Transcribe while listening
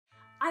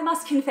I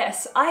must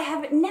confess, I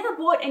have never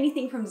bought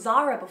anything from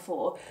Zara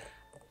before.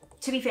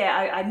 To be fair,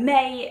 I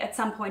may at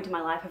some point in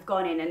my life have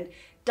gone in and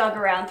dug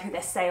around through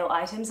their sale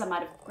items. I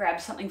might have grabbed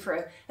something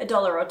for a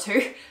dollar or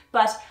two,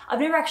 but I've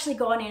never actually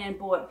gone in and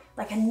bought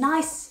like a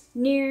nice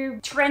new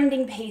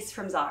trending piece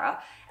from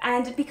Zara.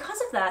 And because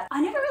of that,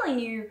 I never really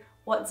knew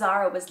what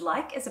Zara was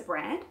like as a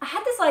brand. I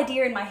had this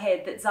idea in my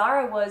head that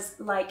Zara was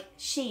like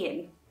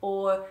Shein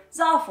or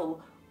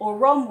Zaful or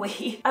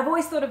Romwe. I've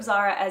always thought of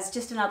Zara as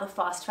just another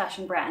fast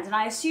fashion brand, and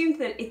I assumed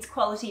that its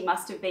quality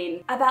must have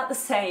been about the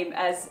same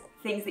as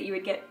things that you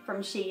would get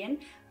from Shein.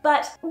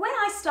 But when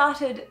I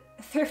started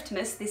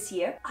Thriftmas this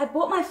year, I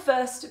bought my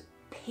first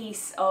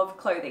piece of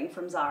clothing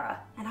from Zara,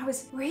 and I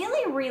was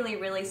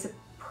really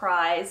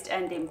surprised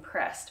and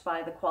impressed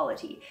by the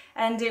quality.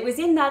 And it was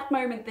in that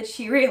moment that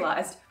she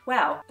realized,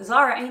 wow,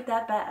 Zara ain't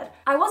that bad.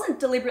 I wasn't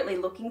deliberately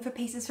looking for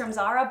pieces from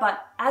Zara,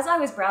 but as I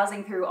was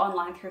browsing through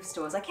online thrift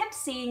stores, I kept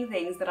seeing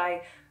things that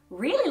I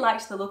really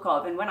liked the look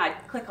of, and when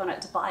I'd click on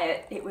it to buy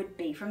it, it would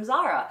be from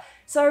Zara.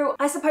 So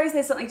I suppose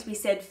there's something to be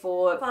said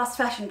for fast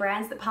fashion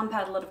brands that pump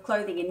out a lot of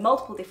clothing in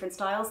multiple different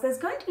styles. There's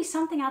going to be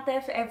something out there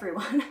for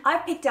everyone.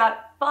 I've picked out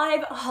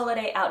 5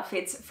 holiday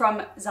outfits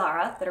from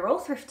Zara that are all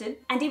thrifted,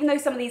 and even though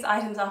some of these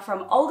items are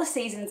from older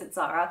seasons at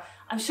Zara,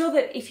 I'm sure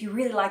that if you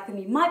really like them,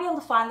 you might be able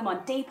to find them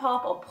on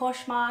Depop or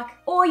Poshmark,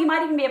 or you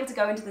might even be able to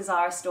go into the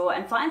Zara store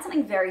and find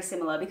something very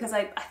similar, because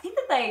I think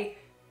that they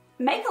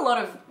make a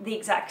lot of the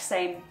exact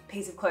same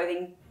piece of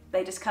clothing.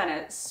 They just kind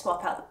of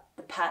swap out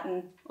the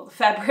pattern or the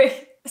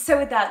fabric. So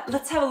with that,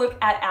 let's have a look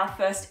at our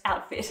first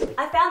outfit.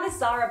 I found this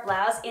Zara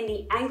blouse in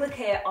the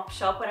Anglicare op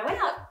shop when I went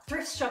out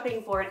thrift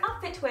shopping for an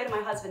outfit to wear to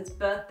my husband's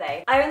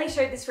birthday. I only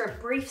showed this for a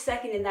brief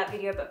second in that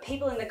video, but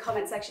people in the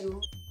comment section,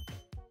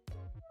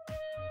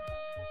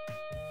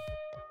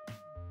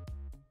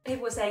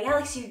 people were saying,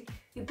 Alex, you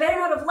better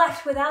not have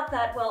left without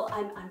that. Well,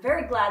 I'm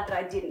very glad that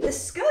I didn't. The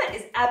skirt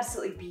is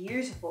absolutely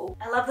beautiful.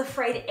 I love the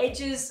frayed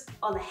edges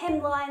on the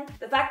hemline,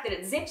 the fact that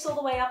it zips all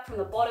the way up from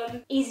the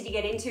bottom, easy to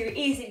get into,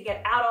 easy to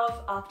get out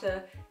of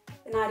after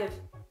a night of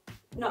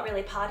not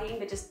really partying,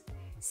 but just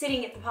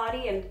sitting at the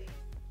party and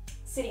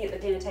sitting at the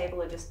dinner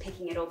table and just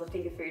picking at all the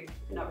finger food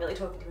and not really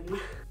talking to anyone.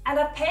 And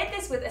I've paired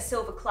this with a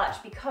silver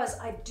clutch because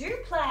I do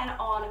plan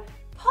on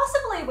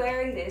possibly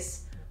wearing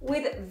this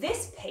with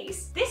this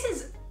piece. This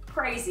is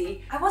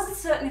crazy. I wasn't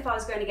certain if I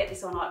was going to get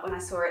this or not when I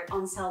saw it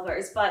on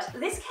Salvos, but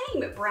this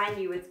came brand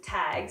new with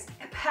tags.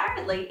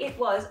 Apparently it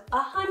was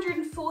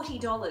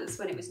 $140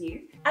 when it was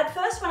new. At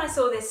first when I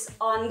saw this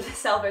on the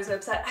Salvos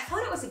website, I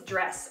thought it was a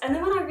dress, and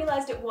then when I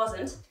realized it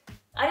wasn't,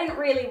 I didn't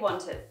really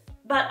want it.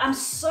 But I'm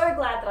so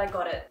glad that I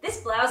got it.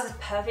 This blouse is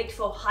perfect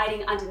for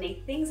hiding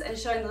underneath things and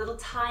showing the little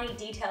tiny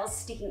details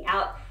sticking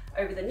out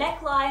over the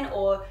neckline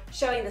or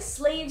showing the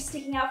sleeves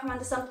sticking out from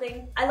under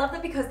something. I love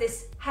that because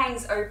this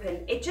hangs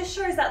open. It just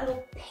shows that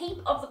little peep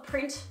of the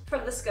print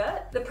from the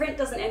skirt. The print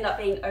doesn't end up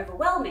being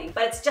overwhelming,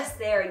 but it's just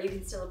there and you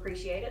can still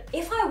appreciate it.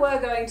 If I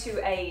were going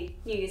to a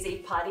New Year's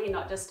Eve party and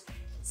not just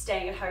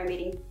staying at home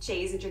eating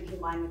cheese and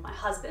drinking wine with my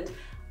husband,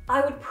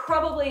 I would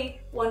probably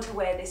want to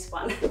wear this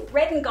one.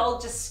 Red and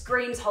gold just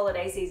screams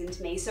holiday season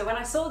to me, so when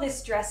I saw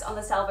this dress on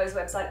the Salvos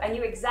website, I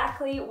knew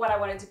exactly what I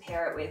wanted to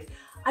pair it with.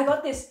 I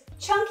got this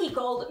chunky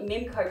gold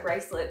Mimco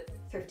bracelet,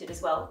 thrifted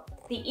as well.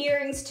 The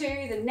earrings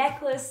too, the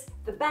necklace,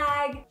 the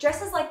bag.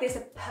 Dresses like this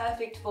are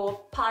perfect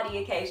for party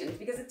occasions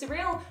because it's a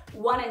real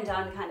one and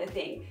done kind of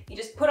thing. You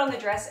just put on the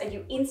dress and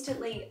you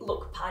instantly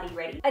look party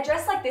ready. A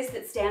dress like this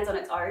that stands on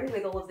its own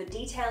with all of the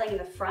detailing in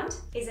the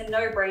front is a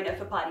no-brainer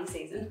for party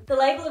season. The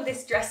label of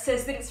this dress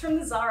says that it's from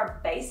the Zara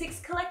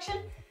Basics collection.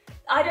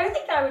 I don't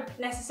think I would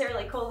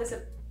necessarily call this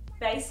a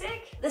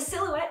basic. The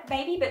silhouette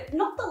maybe, but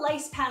not the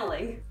lace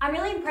paneling. I'm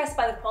really impressed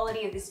by the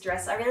quality of this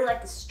dress. I really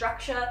like the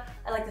structure.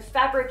 I like the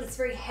fabric. It's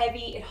very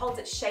heavy. It holds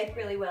its shape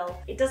really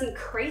well. It doesn't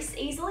crease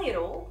easily at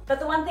all.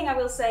 But the one thing I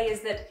will say is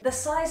that the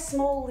size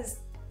small is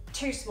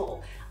too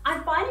small.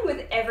 I'm finding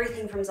with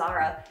everything from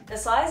Zara, the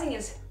sizing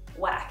is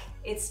whack.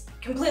 It's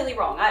completely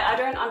wrong. I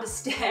don't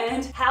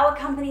understand how a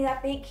company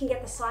that big can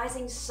get the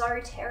sizing so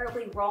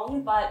terribly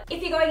wrong, but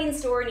if you're going in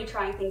store and you're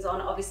trying things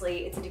on,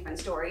 obviously it's a different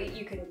story.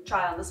 You can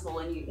try on the small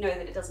and you know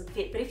that it doesn't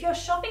fit. But if you're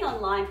shopping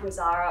online from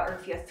Zara or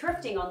if you're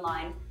thrifting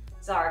online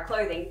Zara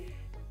clothing,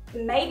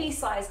 maybe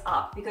size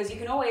up, because you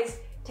can always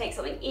take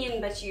something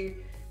in, but you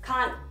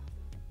can't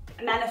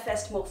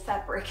manifest more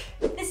fabric.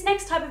 This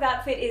next type of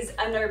outfit is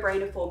a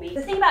no-brainer for me.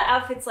 The thing about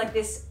outfits like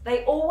this,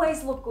 they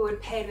always look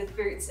good paired with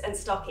boots and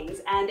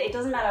stockings, and it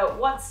doesn't matter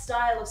what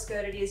style of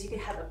skirt it is. You can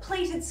have a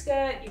pleated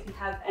skirt, you can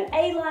have an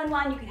A-line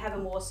one, you can have a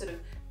more sort of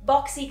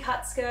boxy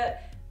cut skirt.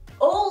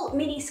 All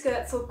mini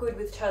skirts look good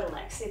with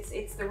turtlenecks.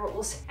 It's the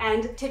rules.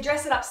 And to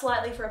dress it up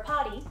slightly for a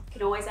party, you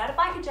can always add a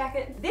biker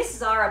jacket. This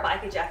Zara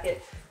biker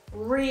jacket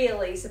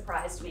really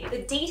surprised me. The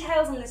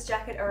details on this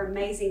jacket are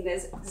amazing.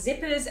 There's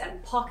zippers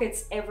and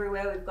pockets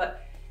everywhere. We've got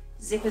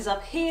zippers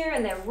up here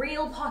and they're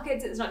real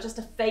pockets. It's not just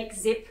a fake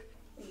zip.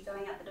 Are you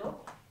going out the door?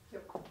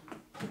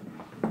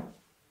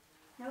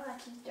 No,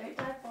 Archie, don't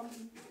dive bomb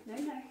me. No,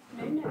 no,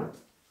 no, no.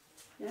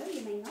 No,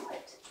 you may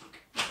not.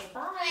 Okay,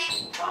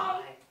 bye.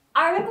 Bye.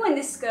 remember when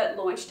this skirt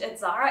launched at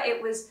Zara,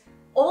 it was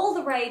all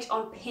the rage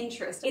on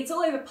Pinterest. It's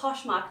all over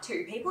Poshmark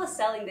too. People are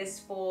selling this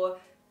for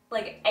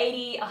like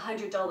 $80,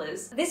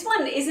 $100. This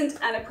one isn't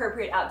an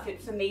appropriate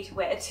outfit for me to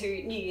wear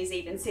to New Year's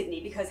Eve in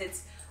Sydney because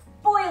it's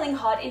boiling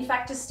hot. In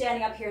fact, just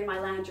standing up here in my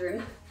lounge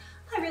room,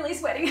 I'm really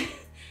sweating.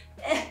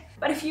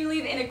 But if you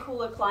live in a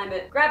cooler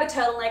climate, grab a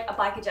turtleneck, a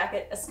biker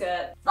jacket, a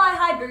skirt,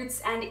 thigh-high boots,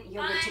 and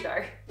you're good to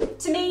go.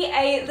 To me,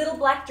 a little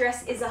black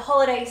dress is a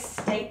holiday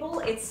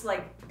staple. It's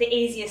like the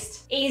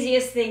easiest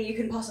thing you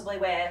can possibly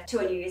wear to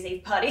a New Year's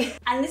Eve party.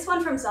 And this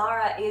one from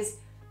Zara is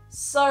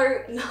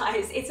so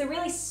nice. It's a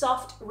really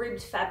soft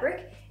ribbed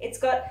fabric. It's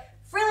got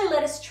frilly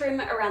lettuce trim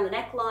around the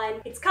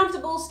neckline. It's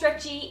comfortable,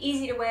 stretchy,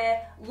 easy to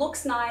wear,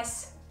 looks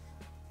nice.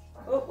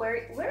 Oh,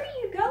 where are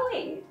you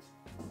going?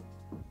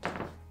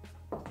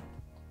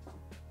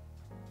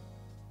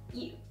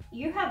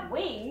 You have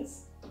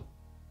wings.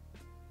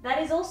 That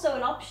is also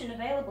an option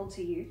available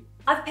to you.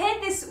 I've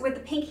paired this with the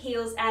pink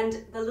heels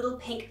and the little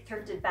pink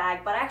thrifted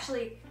bag, but I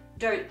actually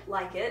don't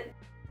like it.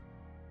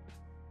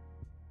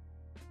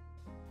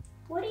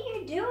 What are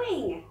you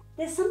doing?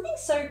 There's something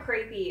so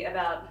creepy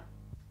about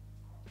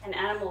an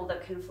animal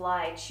that can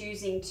fly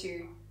choosing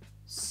to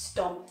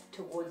stomp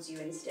towards you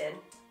instead.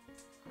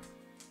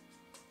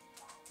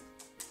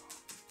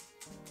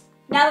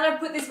 Now that I've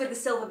put this with the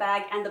silver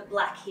bag and the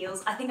black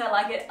heels, I think I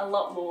like it a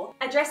lot more.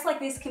 A dress like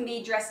this can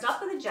be dressed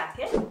up with a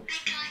jacket.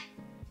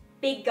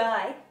 Big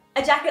guy.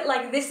 A jacket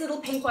like this little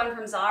pink one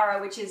from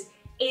Zara, which is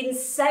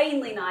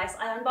insanely nice.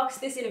 I unboxed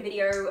this in a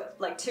video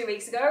like 2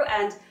 weeks ago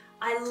and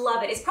I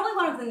love it. It's probably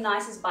one of the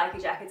nicest biker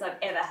jackets I've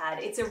ever had.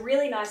 It's a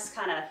really nice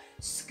kind of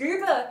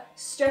scuba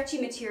stretchy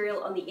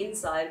material on the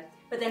inside,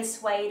 but then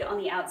suede on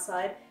the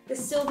outside. The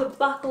silver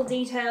buckle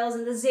details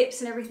and the zips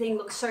and everything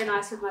look so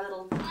nice with my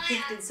little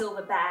thrifted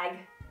silver bag.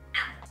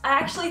 I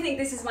actually think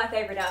this is my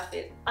favorite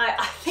outfit.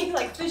 I think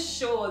like for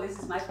sure this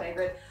is my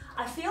favorite.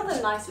 I feel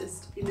the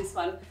nicest in this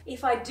one.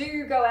 If I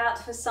do go out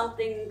for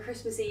something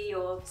Christmassy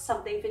or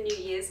something for New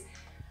Year's,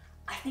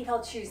 I think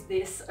I'll choose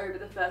this over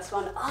the first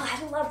one. Oh,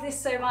 I love this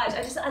so much.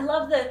 I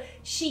love the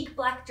chic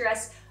black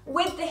dress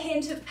with the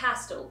hint of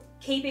pastel,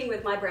 keeping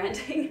with my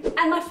branding.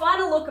 And my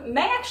final look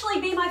may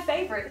actually be my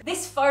favorite.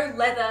 This faux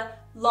leather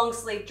long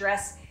sleeve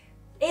dress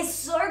is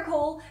so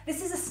cool.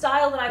 This is a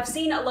style that I've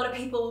seen a lot of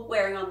people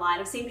wearing online.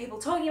 I've seen people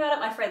talking about it.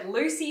 My friend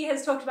Lucy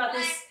has talked about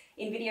this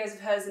in videos of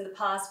hers in the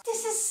past.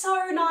 This is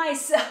so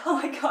nice. Oh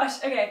my gosh,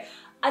 okay.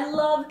 I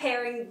love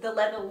pairing the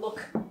leather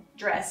look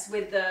dress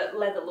with the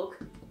leather look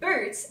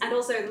boots and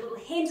also the little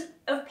hint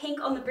of pink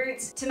on the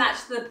boots to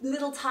match the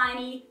little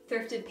tiny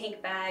thrifted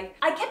pink bag.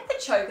 I kept the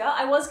choker.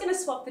 I was gonna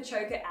swap the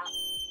choker out.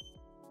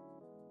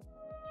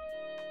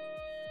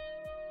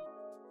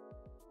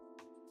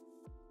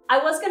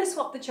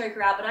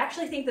 But I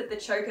actually think that the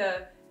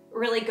choker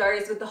really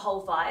goes with the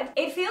whole vibe.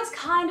 It feels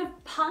kind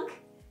of punk,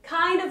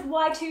 kind of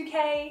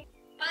Y2K.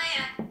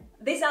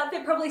 This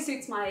outfit probably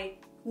suits my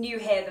new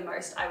hair the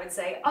most, I would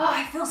say. Oh,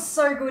 I feel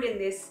so good in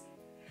this.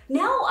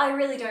 Now I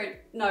really don't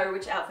know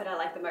which outfit I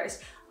like the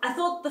most. I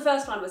thought the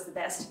first one was the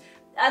best.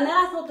 And then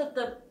I thought that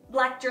the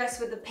black dress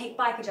with the pink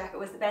biker jacket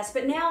was the best,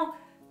 but now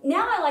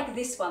I like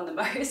this one the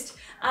most.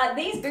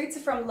 These boots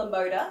are from La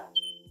Moda.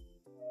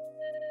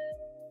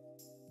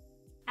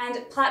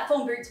 And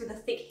platform boots with a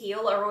thick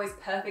heel are always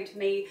perfect for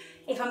me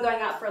if I'm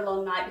going out for a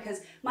long night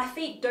because my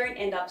feet don't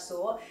end up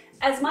sore.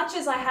 As much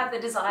as I have the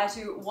desire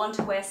to want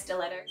to wear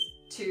stilettos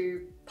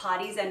to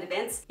parties and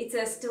events, it's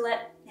a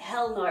stiletto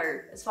hell no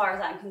as far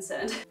as I'm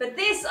concerned. But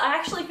this, I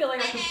actually feel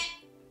like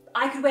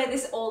I could wear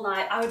this all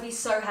night. I would be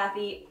so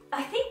happy.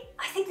 I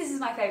think this is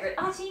my favorite.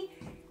 Auntie,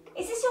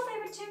 is this your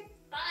favorite too?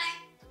 Bye.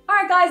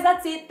 Alright guys,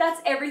 that's it.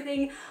 That's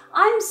everything.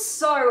 I'm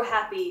so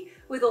happy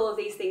with all of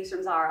these things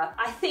from Zara.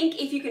 I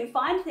think if you can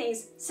find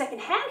things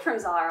secondhand from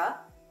Zara,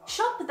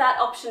 shop that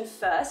option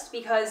first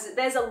because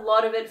there's a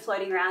lot of it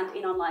floating around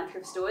in online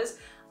thrift stores.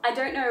 I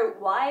don't know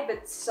why,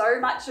 but so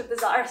much of the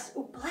Zara,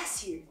 oh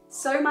bless you,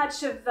 so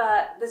much of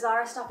the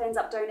Zara stuff ends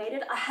up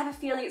donated. I have a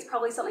feeling it's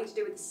probably something to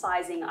do with the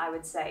sizing, I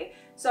would say.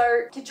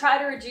 So to try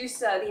to reduce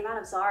the amount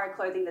of Zara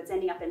clothing that's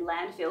ending up in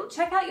landfill,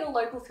 check out your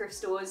local thrift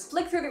stores,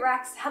 flick through the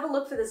racks, have a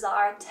look for the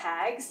Zara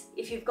tags.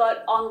 If you've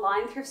got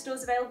online thrift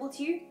stores available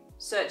to you,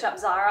 search up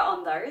Zara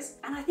on those,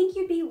 and I think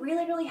you'd be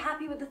really, really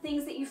happy with the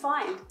things that you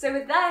find. So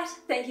with that,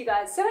 thank you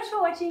guys so much for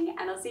watching,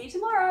 and I'll see you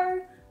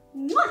tomorrow.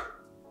 Mwah!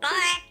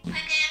 Bye!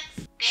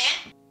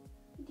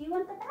 Do you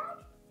want the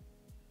bag?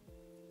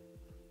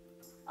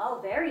 Oh,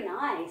 very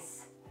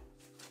nice.